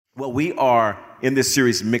Well, we are in this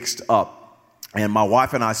series Mixed Up. And my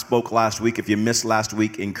wife and I spoke last week. If you missed last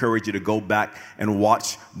week, I encourage you to go back and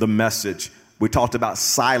watch the message. We talked about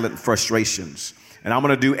silent frustrations. And I'm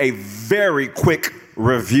going to do a very quick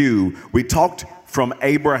review. We talked from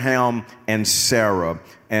Abraham and Sarah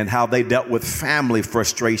and how they dealt with family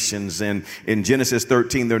frustrations. And in Genesis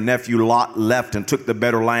 13, their nephew Lot left and took the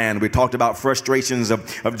better land. We talked about frustrations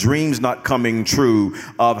of dreams not coming true,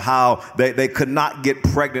 of how they could not get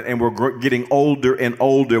pregnant and were getting older and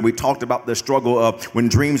older. We talked about the struggle of when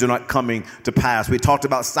dreams are not coming to pass. We talked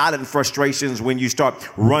about silent frustrations when you start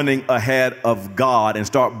running ahead of God and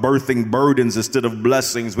start birthing burdens instead of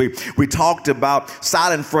blessings. We talked about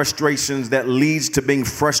silent frustrations that leads to being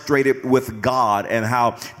frustrated with God, and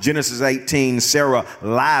how Genesis 18, Sarah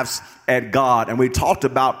laughs at God. And we talked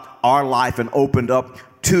about our life and opened up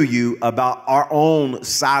to you about our own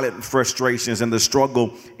silent frustrations and the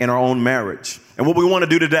struggle in our own marriage. And what we want to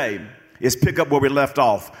do today is pick up where we left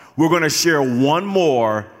off. We're going to share one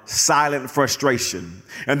more silent frustration,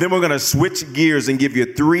 and then we're going to switch gears and give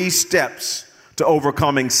you 3 steps to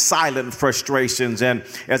overcoming silent frustrations. And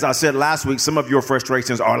as I said last week, some of your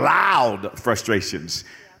frustrations are loud frustrations,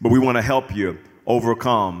 but we want to help you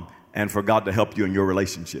overcome and for God to help you in your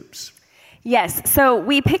relationships. Yes. So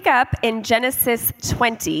we pick up in Genesis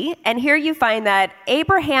 20, and here you find that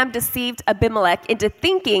Abraham deceived Abimelech into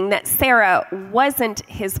thinking that Sarah wasn't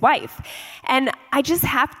his wife. And I just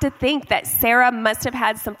have to think that Sarah must have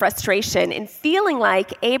had some frustration in feeling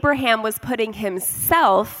like Abraham was putting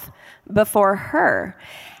himself before her.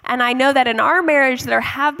 And I know that in our marriage, there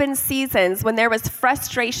have been seasons when there was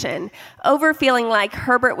frustration over feeling like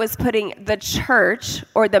Herbert was putting the church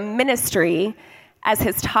or the ministry as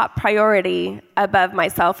his top priority above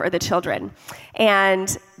myself or the children. And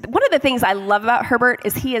one of the things I love about Herbert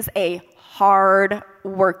is he is a hard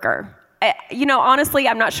worker. Honestly,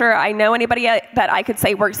 I'm not sure I know anybody that I could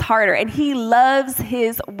say works harder, and he loves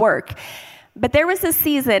his work. But there was a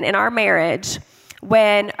season in our marriage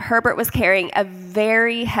when Herbert was carrying a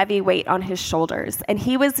very heavy weight on his shoulders, and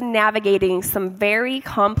he was navigating some very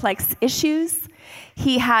complex issues.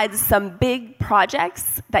 He had some big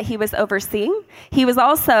projects that he was overseeing. He was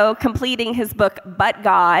also completing his book, But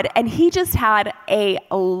God, and he just had a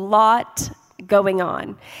lot going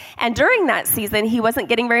on. And during that season, he wasn't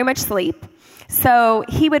getting very much sleep, so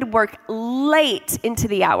he would work late into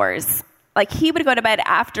the hours. Like, he would go to bed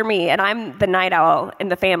after me, and I'm the night owl in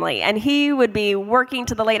the family, and he would be working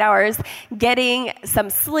to the late hours, getting some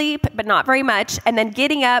sleep, but not very much, and then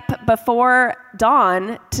getting up before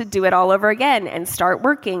dawn to do it all over again and start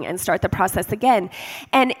working and start the process again.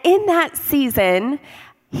 And in that season,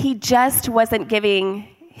 he just wasn't giving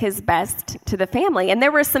his best to the family. And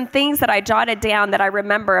there were some things that I jotted down that I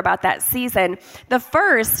remember about that season. The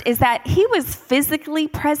first is that he was physically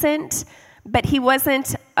present, but he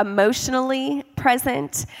wasn't emotionally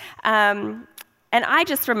present. And I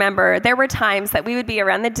just remember there were times that we would be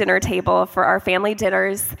around the dinner table for our family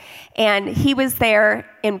dinners, and he was there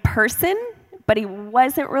in person, but he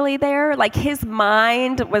wasn't really there. Like, his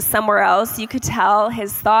mind was somewhere else. You could tell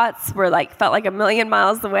his thoughts were felt like a million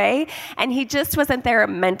miles away, and he just wasn't there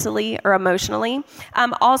mentally or emotionally.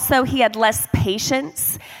 Also, he had less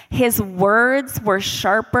patience. His words were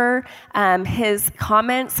sharper. His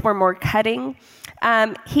comments were more cutting.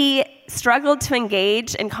 He struggled to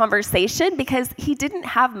engage in conversation because he didn't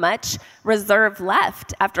have much reserve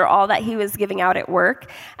left after all that he was giving out at work.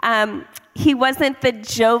 He wasn't the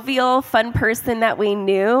jovial, fun person that we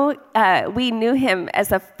knew. We knew him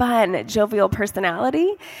as a fun, jovial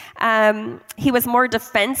personality. He was more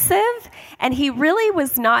defensive, and he really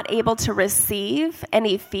was not able to receive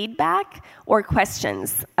any feedback or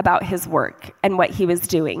questions about his work and what he was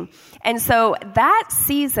doing. And so that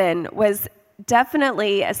season was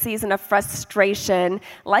definitely a season of frustration,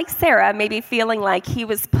 like Sarah, maybe feeling like he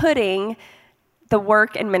was putting the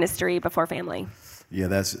work and ministry before family. Yeah,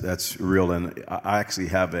 that's real. And I actually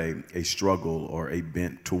have a struggle or a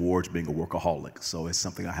bent towards being a workaholic. So it's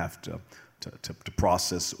something I have to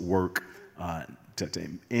process work,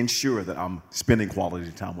 to ensure that I'm spending quality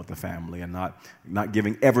time with the family and not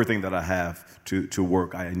giving everything that I have to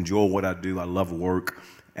work. I enjoy what I do. I love work.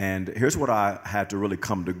 And here's what I had to really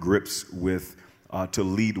come to grips with to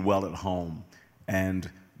lead well at home. And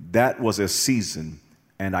that was a season,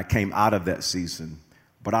 and I came out of that season.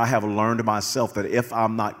 But I have learned myself that if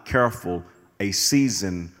I'm not careful, a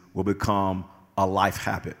season will become a life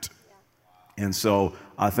habit. And so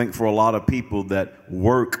I think for a lot of people that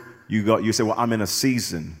work, you say, well, I'm in a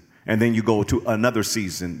season. And then you go to another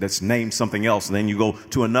season that's named something else. And then you go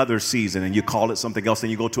to another season and you call it something else.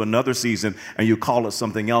 Then you go to another season and you call it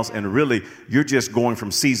something else. And really, you're just going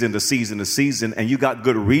from season to season to season. And you got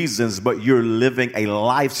good reasons, but you're living a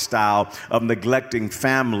lifestyle of neglecting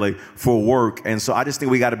family for work. And so I just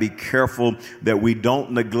think we got to be careful that we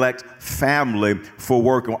don't neglect family for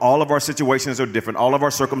work. All of our situations are different. All of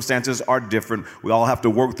our circumstances are different. We all have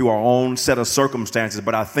to work through our own set of circumstances.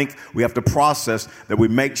 But I think we have to process that we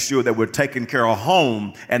make sure that we're taking care of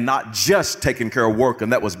home and not just taking care of work.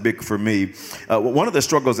 And that was big for me. One of the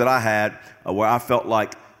struggles that I had where I felt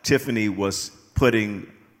like Tiffany was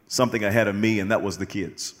putting something ahead of me, and that was the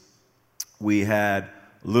kids. We had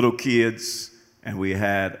little kids and we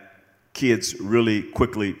had kids really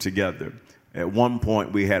quickly together. At one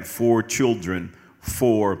point, we had 4 children,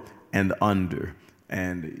 4 and under.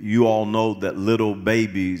 And you all know that little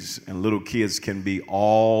babies and little kids can be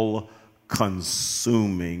all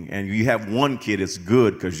consuming. And you have one kid, it's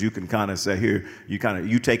good because you can kind of say, here, you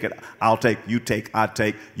take it, I'll take, you take, I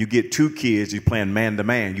take. You get 2 kids, you're playing man to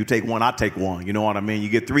man. You take one, I take one. You know what I mean? You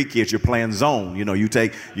get 3 kids, you're playing zone. You know, you're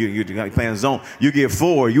playing zone. You get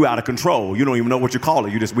 4, you out of control. You don't even know what you call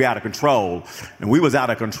it. We out of control. And we was out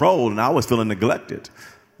of control, and I was feeling neglected.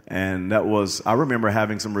 And I remember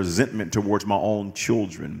having some resentment towards my own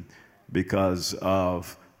children because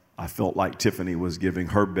I felt like Tiffany was giving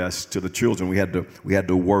her best to the children. We had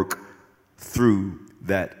to work through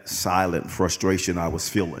that silent frustration I was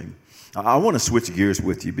feeling. I want to switch gears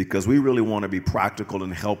with you because we really want to be practical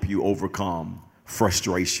and help you overcome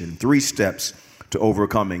frustration. 3 steps to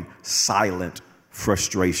overcoming silent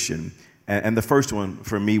frustration. And the first one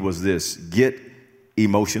for me was this: get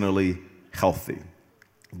emotionally healthy.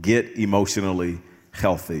 Get emotionally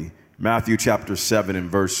healthy. Matthew chapter 7 and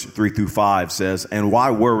verse 3 through 5 says, "And why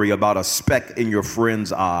worry about a speck in your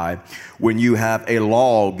friend's eye when you have a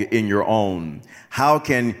log in your own? How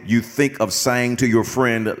can you think of saying to your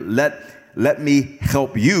friend, let me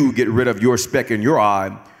help you get rid of your speck in your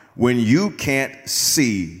eye, when you can't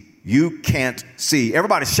see?" You can't see.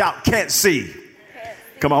 Everybody shout, can't see.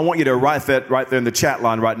 Come on, I want you to write that right there in the chat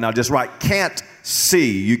line right now. Just write, can't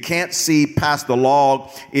see. You can't see past the log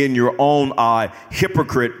in your own eye.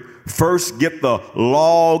 Hypocrite. First, get the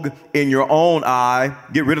log in your own eye.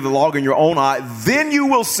 Get rid of the log in your own eye. Then you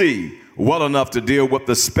will see well enough to deal with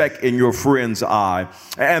the speck in your friend's eye.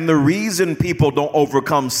 And the reason people don't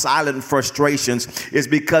overcome silent frustrations is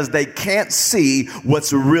because they can't see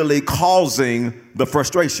what's really causing the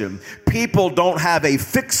frustration. People don't have a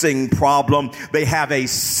fixing problem. They have a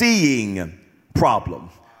seeing problem.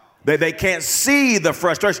 They can't see the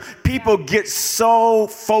frustration. People get so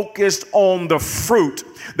focused on the fruit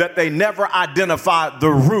that they never identify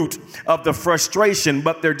the root of the frustration,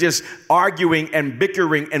 but they're just arguing and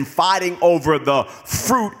bickering and fighting over the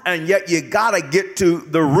fruit. And yet you gotta get to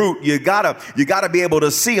the root. You gotta be able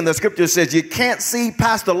to see. And the scripture says you can't see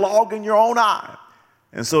past the log in your own eye.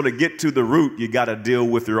 And so to get to the root, you gotta deal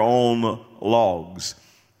with your own logs.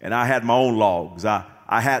 And I had my own logs. I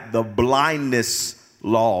had the blindness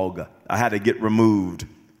log I had to get removed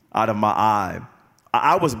out of my eye.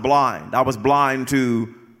 I was blind. I was blind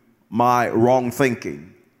to my wrong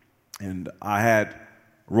thinking. And I had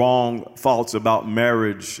wrong thoughts about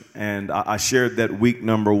marriage. And I shared that week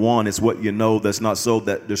number 1. It's what you know that's not so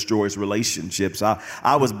that destroys relationships.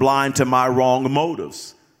 I was blind to my wrong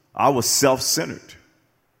motives. I was self-centered.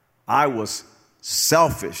 I was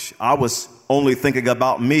selfish. I was only thinking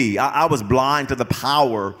about me. I was blind to the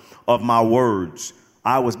power of my words.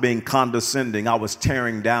 I was being condescending. I was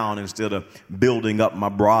tearing down instead of building up my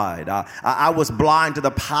bride. I was blind to the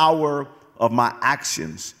power of my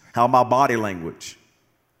actions, how my body language,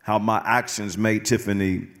 how my actions made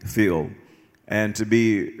Tiffany feel. And to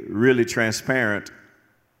be really transparent,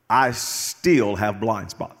 I still have blind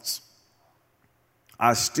spots.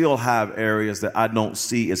 I still have areas that I don't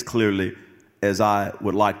see as clearly as I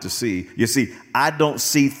would like to see. You see, I don't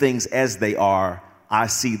see things as they are. I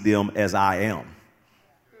see them as I am.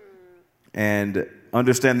 And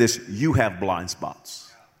understand this, you have blind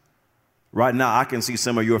spots. Right now, I can see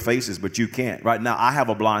some of your faces, but you can't. Right now, I have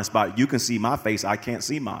a blind spot. You can see my face. I can't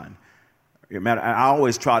see mine. I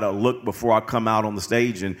always try to look before I come out on the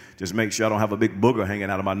stage and just make sure I don't have a big booger hanging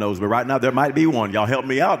out of my nose. But right now, there might be one. Y'all help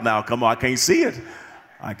me out now. Come on, I can't see it.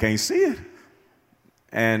 I can't see it.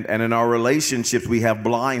 And in our relationships, we have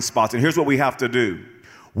blind spots. And here's what we have to do.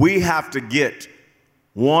 We have to get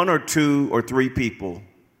 1 or 2 or 3 people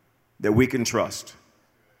that we can trust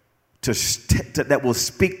that will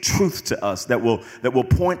speak truth to us, that will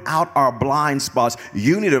point out our blind spots.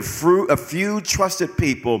 You need a few trusted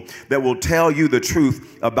people that will tell you the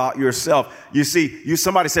truth about yourself. You see,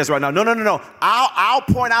 somebody says right now, no. I'll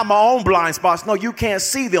point out my own blind spots. No, you can't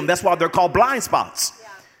see them. That's why they're called blind spots.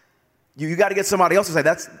 You got to get somebody else to say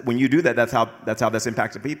that's when you do that. That's how that's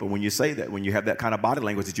impacting people. When you say that, when you have that kind of body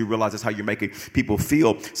language, that you realize that's how you're making people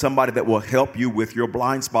feel. Somebody that will help you with your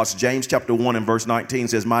blind spots. James chapter 1 and verse 19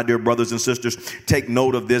 says, "My dear brothers and sisters, take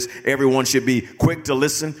note of this. Everyone should be quick to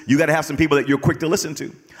listen." You got to have some people that you're quick to listen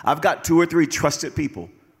to. I've got 2 or 3 trusted people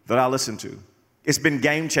that I listen to. It's been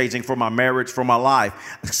game changing for my marriage, for my life.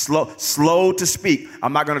 Slow to speak.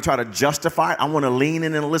 I'm not going to try to justify it. I want to lean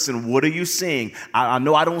in and listen. What are you seeing? I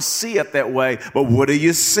know I don't see it that way, but what are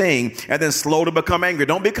you seeing? And then slow to become angry.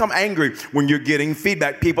 Don't become angry when you're getting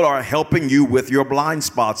feedback. People are helping you with your blind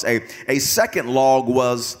spots. A second log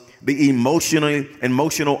was the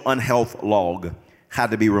emotional unhealth log had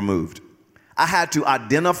to be removed. I had to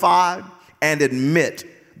identify and admit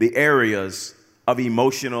the areas of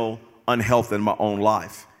emotional unhealth in my own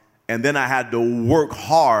life. And then I had to work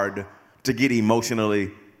hard to get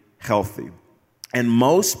emotionally healthy. And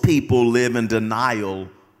most people live in denial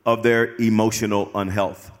of their emotional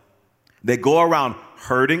unhealth. They go around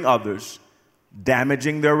hurting others,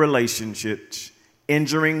 damaging their relationships,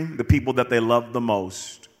 injuring the people that they love the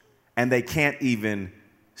most, and they can't even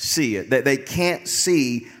see it. They can't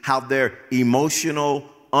see how their emotional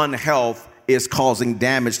unhealth is causing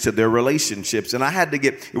damage to their relationships. And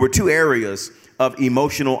there were 2 areas of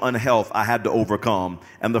emotional unhealth I had to overcome.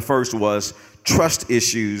 And the first was trust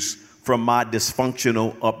issues from my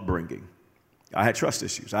dysfunctional upbringing. I had trust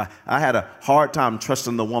issues. I had a hard time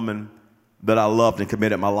trusting the woman that I loved and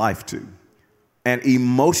committed my life to. And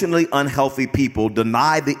emotionally unhealthy people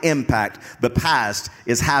deny the impact the past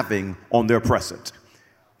is having on their present.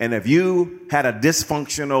 And if you had a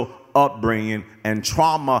dysfunctional upbringing and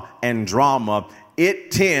trauma and drama, it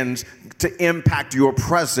tends to impact your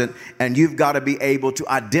present, and you've got to be able to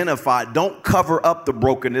identify. Don't cover up the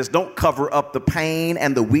brokenness. Don't cover up the pain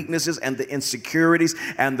and the weaknesses and the insecurities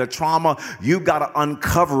and the trauma. You've got to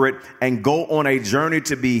uncover it and go on a journey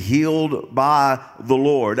to be healed by the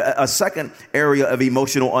Lord. A second area of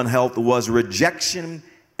emotional unhealth was rejection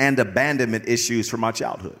and abandonment issues from my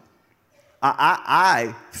childhood.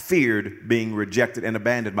 I feared being rejected and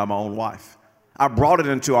abandoned by my own wife. I brought it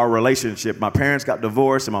into our relationship. My parents got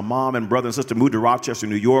divorced, and my mom and brother and sister moved to Rochester,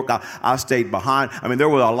 New York. I stayed behind. I mean, there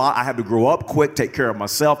was a lot. I had to grow up quick, take care of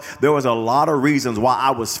myself. There was a lot of reasons why I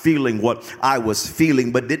was feeling what I was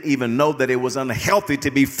feeling, but didn't even know that it was unhealthy to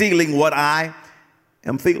be feeling what I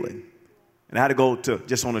am feeling. And I had to go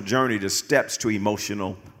just on a journey to steps to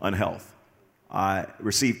emotional unhealth. I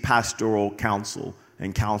received pastoral counsel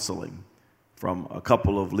and counseling from a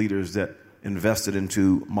couple of leaders that invested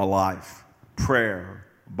into my life. Prayer,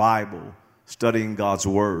 Bible, studying God's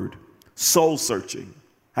word, soul searching.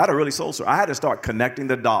 I had to really soul search. I had to start connecting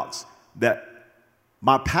the dots that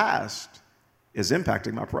my past is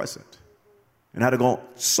impacting my present. And I had to go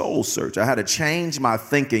soul search. I had to change my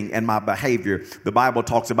thinking and my behavior. The Bible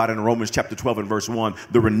talks about it in Romans chapter 12 and verse 1,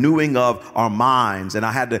 the renewing of our minds. And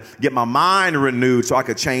I had to get my mind renewed so I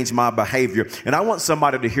could change my behavior. And I want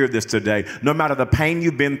somebody to hear this today. No matter the pain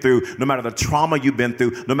you've been through, no matter the trauma you've been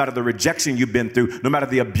through, no matter the rejection you've been through, no matter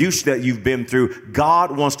the abuse that you've been through,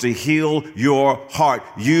 God wants to heal your heart.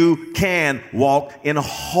 You can walk in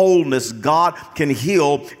wholeness. God can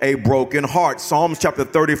heal a broken heart. Psalms chapter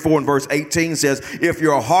 34 and verse 18 says, if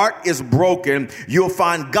your heart is broken, you'll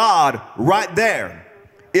find God right there.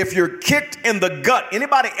 If you're kicked in the gut,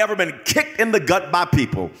 anybody ever been kicked in the gut by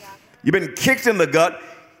people? You've been kicked in the gut.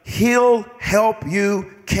 He'll help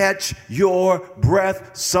you catch your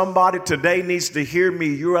breath. Somebody today needs to hear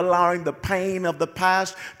me. You're allowing the pain of the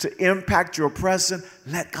past to impact your present.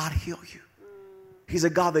 Let God heal you. He's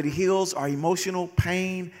a God that heals our emotional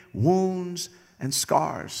pain, wounds, and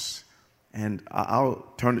scars. And I'll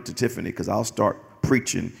turn it to Tiffany because I'll start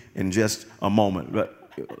preaching in just a moment. But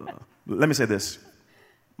let me say this.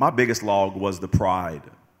 My biggest log was the pride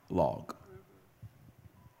log.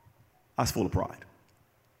 I was full of pride.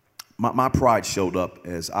 My pride showed up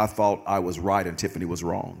as I thought I was right and Tiffany was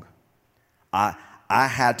wrong. I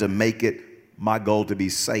had to make it my goal to be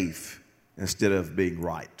safe instead of being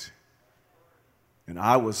right. And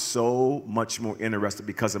I was so much more interested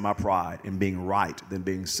because of my pride in being right than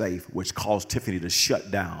being safe, which caused Tiffany to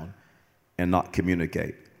shut down and not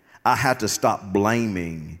communicate. I had to stop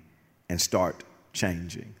blaming and start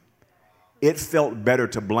changing. It felt better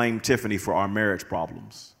to blame Tiffany for our marriage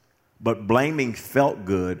problems, but blaming felt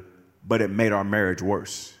good, but it made our marriage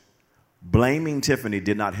worse. Blaming Tiffany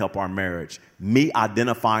did not help our marriage. Me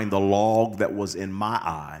identifying the log that was in my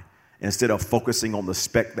eye instead of focusing on the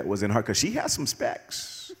speck that was in her, because she has some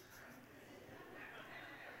specks.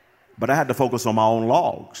 But I had to focus on my own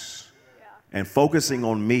logs. And focusing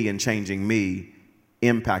on me and changing me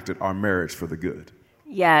impacted our marriage for the good.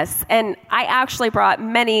 Yes, and I actually brought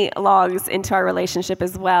many logs into our relationship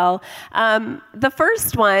as well. The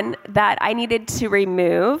first one that I needed to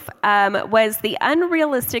remove was the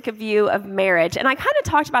unrealistic view of marriage. And I kind of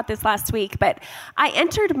talked about this last week, but I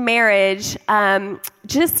entered marriage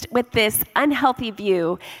just with this unhealthy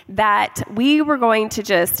view that we were going to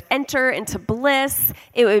just enter into bliss.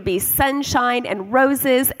 It would be sunshine and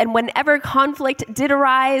roses, and whenever conflict did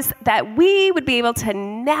arise, that we would be able to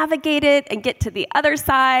navigate it and get to the other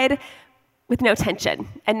side with no tension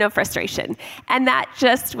and no frustration. And that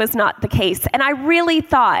just was not the case. And I really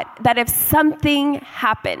thought that if something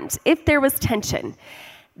happened, if there was tension,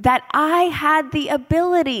 that I had the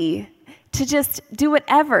ability to just do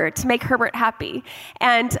whatever to make Herbert happy.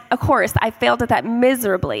 And of course, I failed at that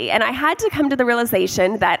miserably. And I had to come to the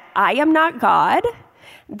realization that I am not God,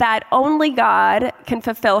 that only God can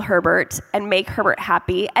fulfill Herbert and make Herbert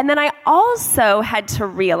happy. And then I also had to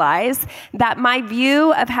realize that my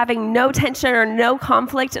view of having no tension or no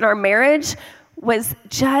conflict in our marriage was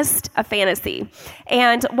just a fantasy.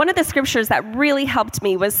 And one of the scriptures that really helped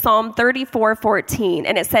me was Psalm 34:14.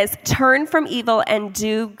 And it says, "Turn from evil and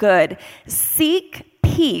do good. Seek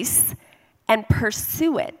peace and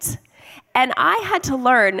pursue it." And I had to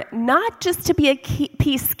learn not just to be a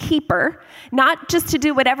peacekeeper, not just to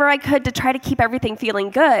do whatever I could to try to keep everything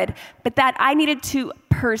feeling good, but that I needed to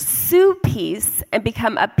pursue peace and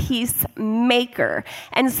become a peacemaker.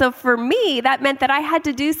 And so for me, that meant that I had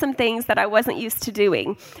to do some things that I wasn't used to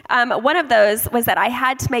doing. One of those was that I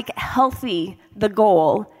had to make healthy the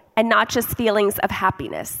goal and not just feelings of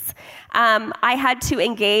happiness. I had to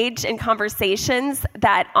engage in conversations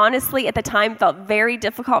that honestly at the time felt very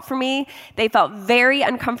difficult for me. They felt very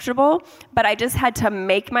uncomfortable, but I just had to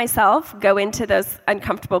make myself go into those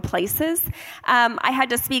uncomfortable places. I had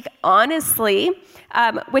to speak honestly,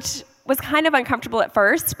 which was kind of uncomfortable at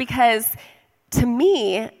first because to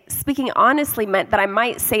me, speaking honestly meant that I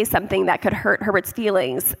might say something that could hurt Herbert's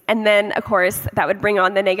feelings. And then, of course, that would bring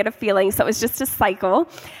on the negative feelings. So it was just a cycle.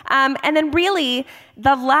 And then really,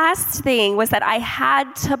 the last thing was that I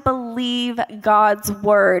had to believe God's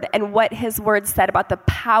word and what his word said about the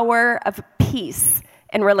power of peace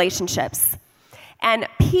in relationships. And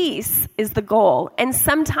peace is the goal. And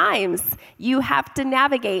sometimes you have to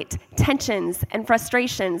navigate tensions and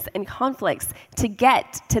frustrations and conflicts to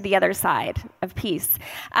get to the other side of peace.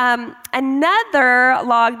 Another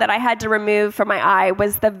log that I had to remove from my eye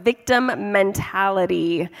was the victim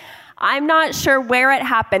mentality. I'm not sure where it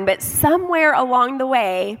happened, but somewhere along the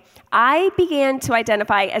way, I began to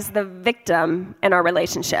identify as the victim in our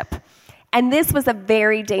relationship. And this was a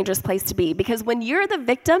very dangerous place to be because when you're the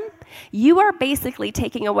victim, you are basically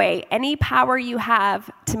taking away any power you have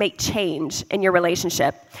to make change in your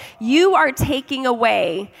relationship. You are taking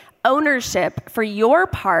away ownership for your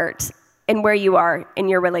part in where you are in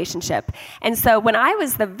your relationship. And so when I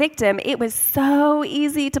was the victim, it was so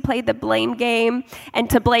easy to play the blame game and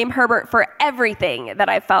to blame Herbert for everything that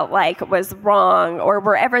I felt like was wrong or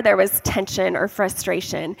wherever there was tension or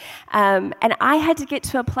frustration. And I had to get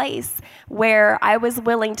to a place where I was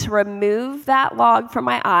willing to remove that log from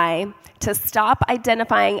my eye, to stop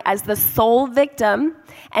identifying as the sole victim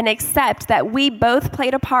and accept that we both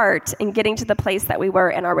played a part in getting to the place that we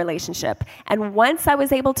were in our relationship. And once I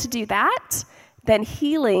was able to do that, then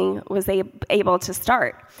healing was able to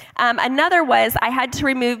start. Another was I had to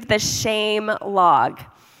remove the shame log.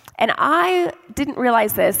 And I didn't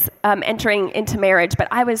realize this entering into marriage, but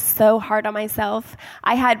I was so hard on myself.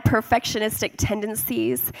 I had perfectionistic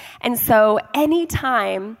tendencies. And so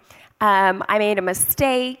anytime I made a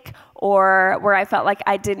mistake or where I felt like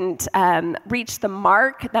I didn't reach the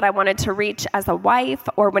mark that I wanted to reach as a wife,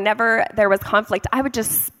 or whenever there was conflict, I would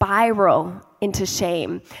just spiral into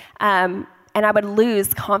shame. And I would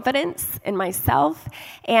lose confidence in myself.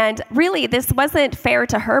 And really, this wasn't fair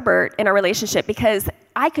to Herbert in our relationship because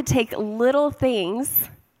I could take little things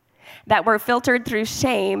that were filtered through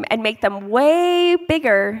shame and make them way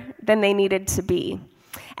bigger than they needed to be.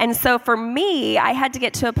 And so for me, I had to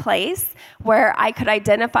get to a place where I could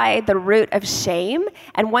identify the root of shame.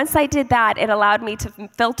 And once I did that, it allowed me to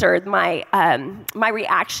filter my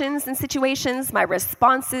reactions in situations, my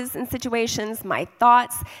responses in situations, my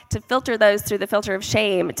thoughts, to filter those through the filter of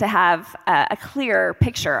shame to have a clear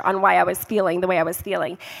picture on why I was feeling the way I was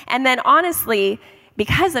feeling. And then honestly,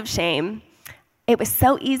 because of shame, it was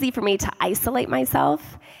so easy for me to isolate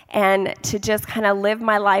myself and to just kind of live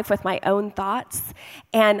my life with my own thoughts.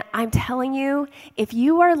 And I'm telling you, if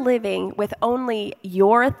you are living with only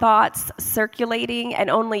your thoughts circulating and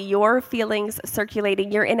only your feelings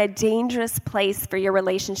circulating, you're in a dangerous place for your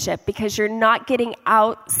relationship because you're not getting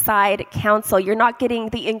outside counsel. You're not getting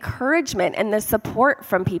the encouragement and the support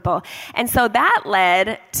from people. And so that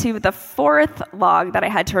led to the fourth log that I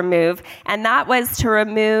had to remove, and that was to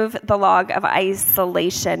remove the log of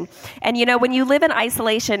isolation. And when you live in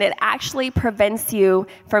isolation, it actually prevents you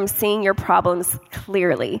from seeing your problems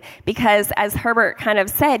clearly, because as Herbert kind of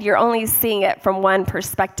said, you're only seeing it from one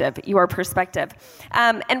perspective, your perspective.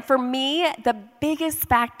 And for me, the biggest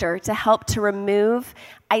factor to help to remove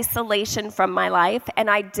isolation from my life, and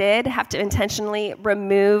I did have to intentionally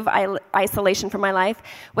remove isolation from my life,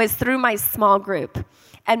 was through my small group.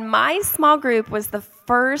 And my small group was the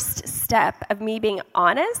first step of me being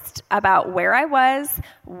honest about where I was,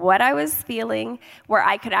 what I was feeling, where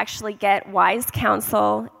I could actually get wise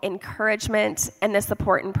counsel, encouragement, and the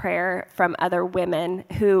support and prayer from other women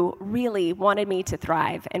who really wanted me to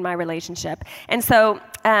thrive in my relationship. And so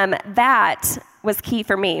that was key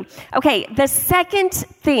for me. Okay, the second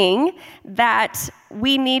thing that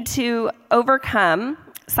we need to overcome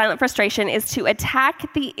silent frustration is to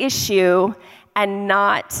attack the issue and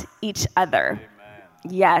not each other. Amen.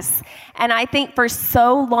 Yes. And I think for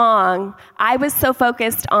so long, I was so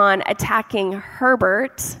focused on attacking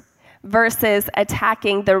Herbert versus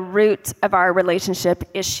attacking the root of our relationship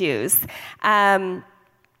issues.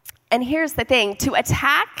 And here's the thing, to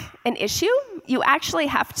attack an issue, you actually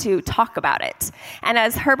have to talk about it. And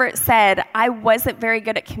as Herbert said, I wasn't very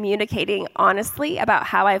good at communicating honestly about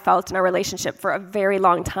how I felt in our relationship for a very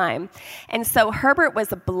long time. And so Herbert was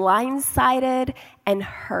blindsided and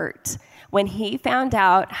hurt when he found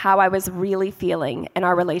out how I was really feeling in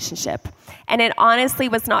our relationship. And it honestly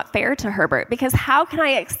was not fair to Herbert, because how can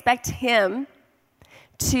I expect him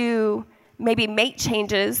to maybe make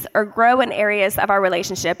changes or grow in areas of our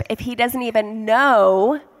relationship if he doesn't even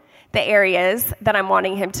know the areas that I'm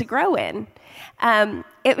wanting him to grow in?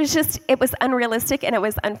 It was unrealistic and it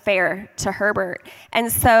was unfair to Herbert.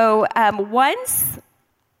 And so once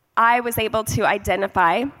I was able to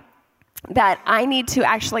identify that I need to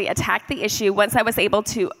actually attack the issue, once I was able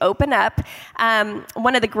to open up,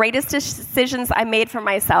 one of the greatest decisions I made for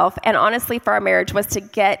myself and honestly for our marriage was to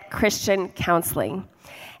get Christian counseling.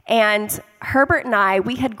 And Herbert and I,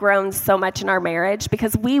 we had grown so much in our marriage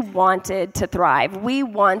because we wanted to thrive. We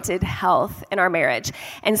wanted health in our marriage.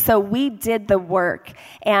 And so we did the work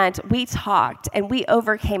and we talked and we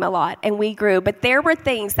overcame a lot and we grew. But there were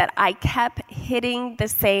things that I kept hitting the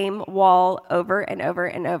same wall over and over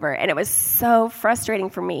and over. And it was so frustrating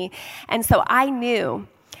for me. And so I knew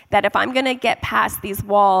that if I'm going to get past these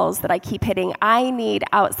walls that I keep hitting, I need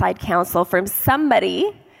outside counsel from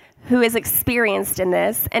somebody who is experienced in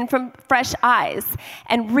this and from fresh eyes.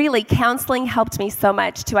 And really, counseling helped me so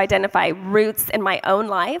much to identify roots in my own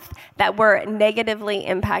life that were negatively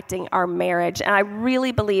impacting our marriage. And I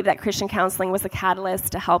really believe that Christian counseling was a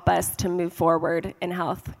catalyst to help us to move forward in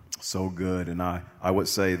health. So good. And I would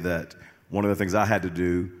say that one of the things I had to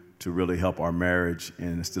do to really help our marriage,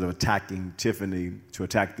 and instead of attacking Tiffany, to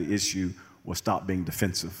attack the issue, was stop being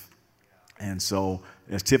defensive. And so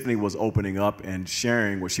as Tiffany was opening up and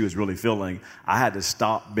sharing what she was really feeling, I had to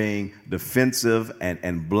stop being defensive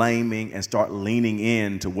and blaming and start leaning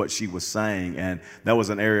into what she was saying. And that was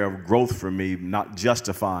an area of growth for me, not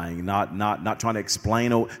justifying, not trying to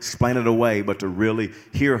explain it away, but to really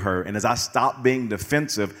hear her. And as I stopped being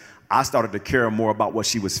defensive, I started to care more about what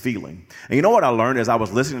she was feeling. And you know what I learned as I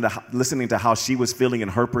was listening to how she was feeling in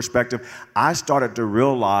her perspective? I started to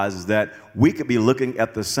realize that we could be looking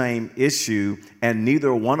at the same issue and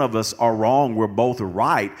neither one of us are wrong. We're both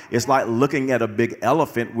right. It's like looking at a big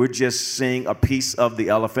elephant. We're just seeing a piece of the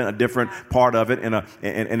elephant, a different part of it in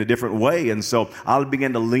a different way. And so I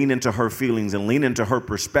began to lean into her feelings and lean into her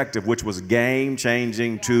perspective, which was game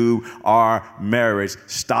changing to our marriage.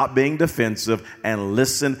 Stop being defensive and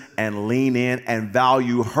listen and lean in and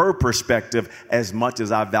value her perspective as much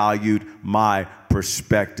as I valued my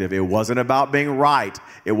perspective. It wasn't about being right.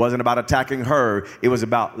 It wasn't about attacking her. It was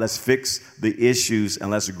about let's fix the issues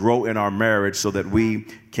and let's grow in our marriage so that we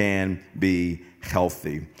can be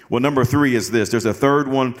healthy. Well, number 3 is this. There's a third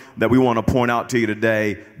one that we want to point out to you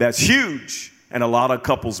today that's huge. And a lot of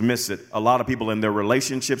couples miss it. A lot of people in their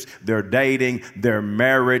relationships, their dating, their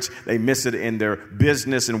marriage, they miss it in their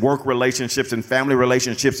business and work relationships and family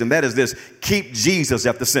relationships. And that is this: keep Jesus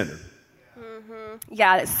at the center.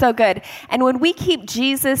 Yeah, it's so good. And when we keep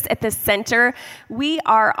Jesus at the center, we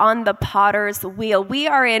are on the potter's wheel. We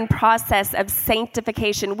are in process of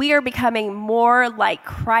sanctification. We are becoming more like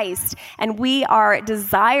Christ, and we are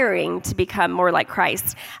desiring to become more like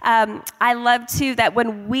Christ. I love, too, that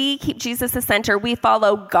when we keep Jesus the center, we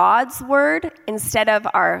follow God's word instead of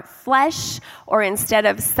our flesh or instead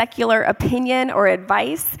of secular opinion or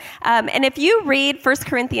advice. And if you read 1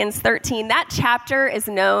 Corinthians 13, that chapter is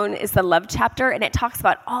known as the love chapter, and it talks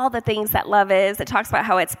about all the things that love is. It talks about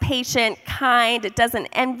how it's patient, kind, it doesn't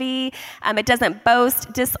envy, it doesn't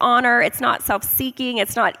boast, dishonor, it's not self-seeking,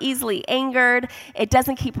 it's not easily angered, it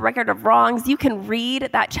doesn't keep record of wrongs. You can read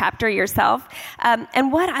that chapter yourself.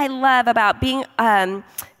 And what I love about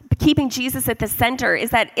keeping Jesus at the center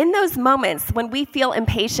is that in those moments when we feel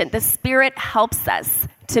impatient, the Spirit helps us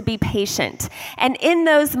to be patient. And in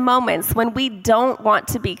those moments when we don't want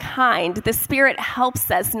to be kind, the Spirit helps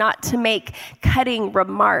us not to make cutting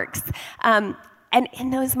remarks. And in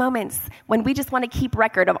those moments when we just want to keep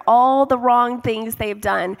record of all the wrong things they've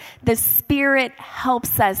done, the Spirit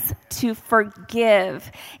helps us to forgive.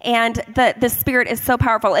 And the Spirit is so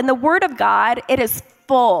powerful. And the Word of God, it is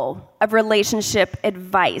full of relationship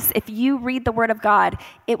advice. If you read the Word of God,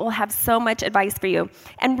 it will have so much advice for you.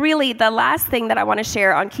 And really, the last thing that I want to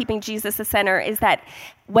share on keeping Jesus the center is that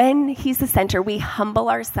when He's the center, we humble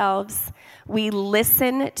ourselves, we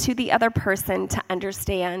listen to the other person to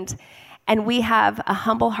understand, and we have a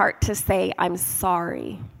humble heart to say, I'm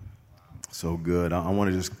sorry. So good. I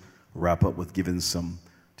want to just wrap up with giving some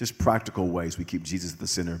just practical ways we keep Jesus at the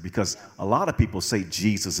center, because a lot of people say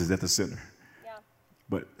Jesus is at the center.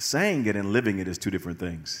 But saying it and living it is two different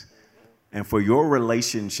things. And for your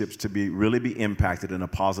relationships to really be impacted in a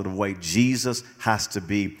positive way, Jesus has to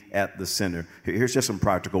be at the center. Here's just some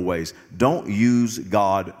practical ways. Don't use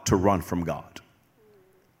God to run from God.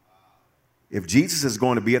 If Jesus is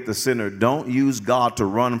going to be at the center, don't use God to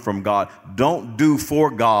run from God. Don't do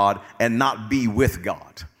for God and not be with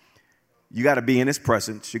God. You got to be in His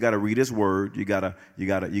presence. You got to read His word. You got to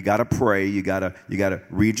pray. You got to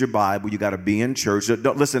read your Bible. You got to be in church.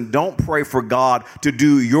 Don't pray for God to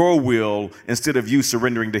do your will instead of you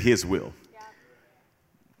surrendering to His will. Yeah.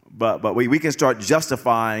 But we can start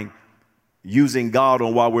justifying using God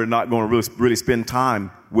on why we're not going to really spend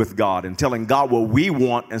time with God and telling God what we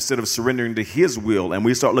want instead of surrendering to His will. And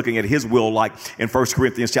we start looking at His will like in 1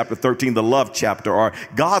 Corinthians chapter 13, the love chapter. Or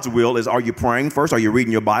God's will is, are you praying first? Are you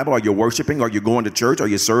reading your Bible? Are you worshiping? Are you going to church? Are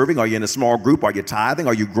you serving? Are you in a small group? Are you tithing?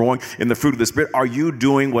 Are you growing in the fruit of the Spirit? Are you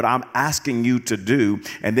doing what I'm asking you to do?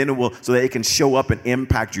 And then so that it can show up and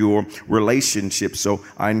impact your relationship. So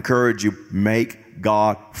I encourage you, make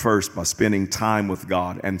God first by spending time with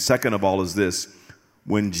God. And second of all is this: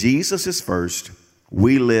 when Jesus is first,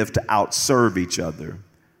 we live to outserve each other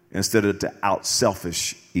instead of to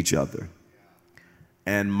outselfish each other.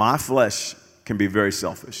 And my flesh can be very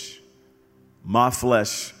selfish. My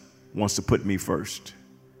flesh wants to put me first.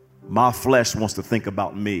 My flesh wants to think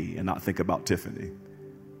about me and not think about Tiffany.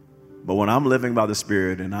 But when I'm living by the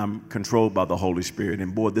Spirit and I'm controlled by the Holy Spirit,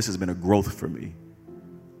 and boy, this has been a growth for me.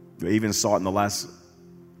 I even saw it in the last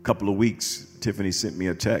couple of weeks. Tiffany sent me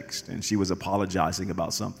a text, and she was apologizing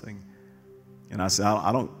about something. And I said,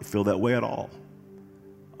 I don't feel that way at all.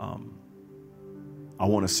 I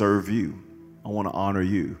want to serve you. I want to honor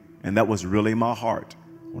you. And that was really my heart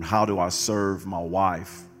on how do I serve my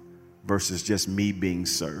wife versus just me being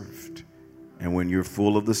served. And when you're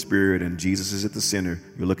full of the Spirit and Jesus is at the center,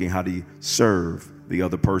 you're looking how do you serve the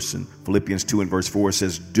other person. Philippians 2 and verse 4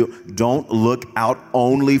 says, don't look out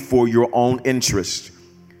only for your own interest.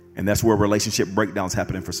 And that's where relationship breakdowns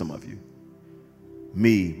happening for some of you.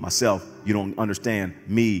 Me, myself, you don't understand.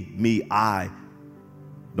 Me, I.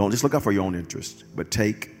 Don't just look out for your own interest, but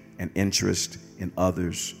take an interest in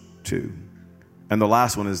others too. And the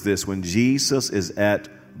last one is this: when Jesus is at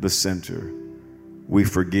the center, we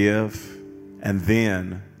forgive, and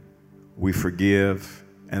then we forgive,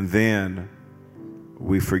 and then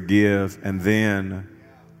we forgive, and then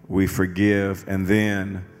we forgive, and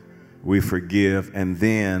then we forgive, and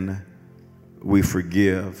then we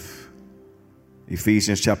forgive.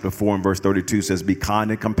 Ephesians chapter 4 and verse 32 says, be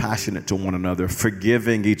kind and compassionate to one another,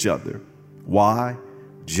 forgiving each other. Why?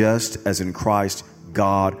 Just as in Christ,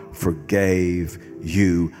 God forgave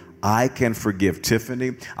you. I can forgive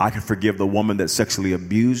Tiffany. I can forgive the woman that sexually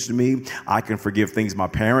abused me. I can forgive things my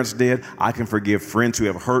parents did. I can forgive friends who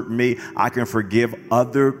have hurt me. I can forgive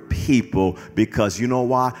other people because you know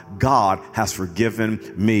why? God has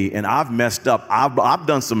forgiven me. And I've messed up. I've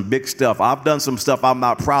done some big stuff. I've done some stuff I'm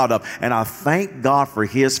not proud of. And I thank God for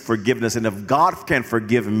His forgiveness. And if God can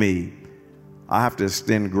forgive me, I have to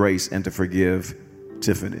extend grace and to forgive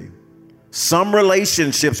Tiffany. Some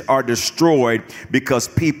relationships are destroyed because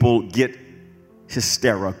people get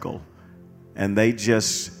hysterical and they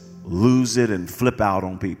just lose it and flip out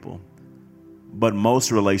on people. But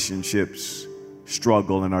most relationships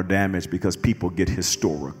struggle and are damaged because people get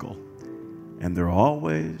historical. And they're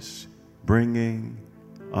always bringing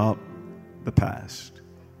up the past.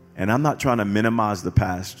 And I'm not trying to minimize the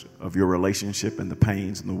past of your relationship and the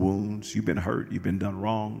pains and the wounds. You've been hurt. You've been done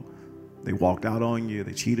wrong. They walked out on you.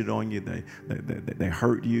 They cheated on you. They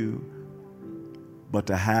hurt you. But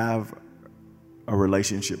to have a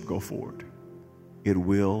relationship go forward, it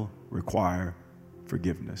will require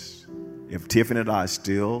forgiveness. If Tiffany and I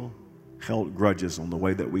still held grudges on the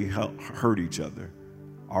way that we hurt each other,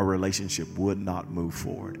 our relationship would not move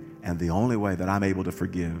forward. And the only way that I'm able to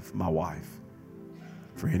forgive my wife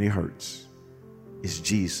for any hurts is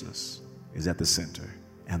Jesus is at the center,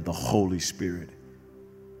 and the Holy Spirit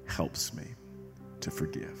helps me to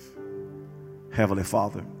forgive. Heavenly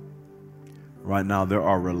Father, right now there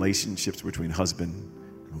are relationships between husband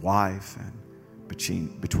and wife, and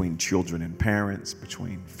between children and parents,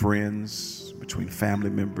 between friends, between family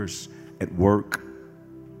members, at work,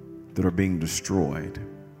 that are being destroyed.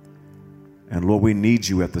 And Lord, we need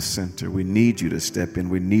you at the center. We need you to step in.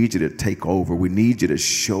 We need you to take over. We need you to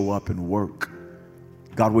show up and work.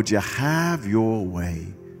 God, would you have your way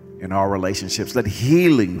in our relationships? Let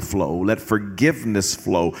healing flow. Let forgiveness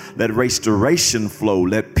flow. Let restoration flow.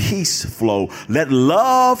 Let peace flow. Let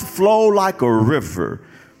love flow like a river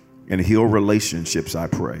and heal relationships, I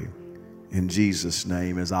pray. In Jesus'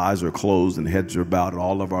 name, as eyes are closed and heads are bowed at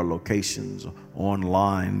all of our locations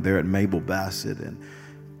online there at Mabel Bassett. And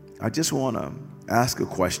I just want to ask a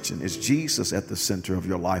question. Is Jesus at the center of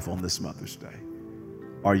your life on this Mother's Day?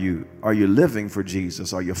 Are you living for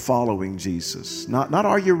Jesus? Are you following Jesus? Not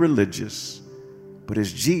are you religious, but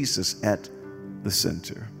is Jesus at the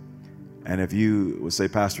center? And if you would say,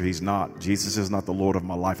 Pastor, he's not. Jesus is not the Lord of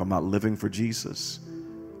my life. I'm not living for Jesus.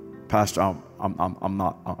 Pastor,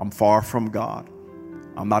 I'm far from God.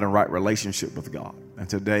 I'm not in right relationship with God. And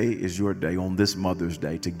today is your day on this Mother's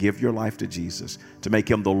Day to give your life to Jesus, to make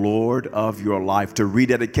him the Lord of your life, to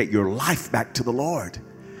rededicate your life back to the Lord.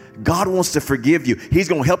 God wants to forgive you. He's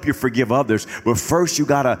going to help you forgive others. But first, you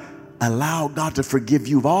got to allow God to forgive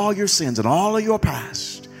you of all your sins and all of your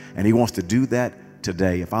past. And he wants to do that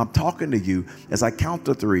today. If I'm talking to you, as I count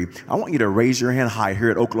to 3, I want you to raise your hand high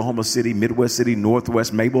here at Oklahoma City, Midwest City,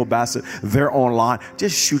 Northwest, Mabel Bassett. They're online.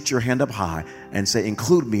 Just shoot your hand up high and say,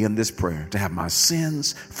 include me in this prayer to have my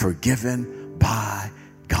sins forgiven by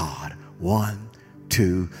God. 1,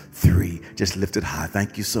 2, 3. Just lift it high.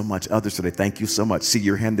 Thank you so much. Others today, thank you so much. See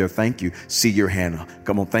your hand there. Thank you. See your hand.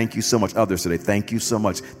 Come on. Thank you so much. Others today, thank you so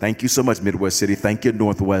much. Thank you so much, Midwest City. Thank you,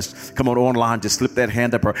 Northwest. Come on online. Just slip that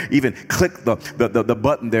hand up, or even click the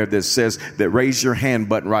button there that says that raise your hand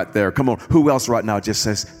button right there. Come on. Who else right now just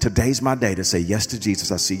says, today's my day to say yes to Jesus?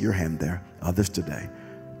 I see your hand there. Others today.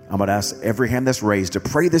 I'm going to ask every hand that's raised to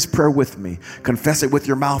pray this prayer with me. Confess it with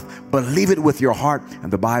your mouth. Believe it with your heart.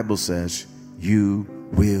 And the Bible says, you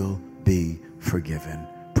will be forgiven.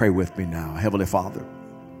 Pray with me now. Heavenly Father,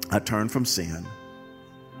 I turn from sin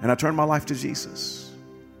and I turn my life to Jesus.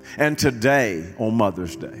 And today, on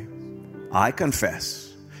Mother's Day, I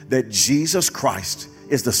confess that Jesus Christ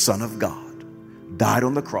is the Son of God, died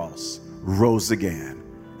on the cross, rose again.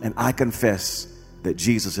 And I confess that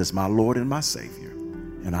Jesus is my Lord and my Savior,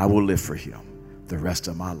 and I will live for him the rest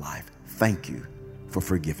of my life. Thank you for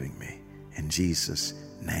forgiving me. In Jesus'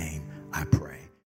 name I pray.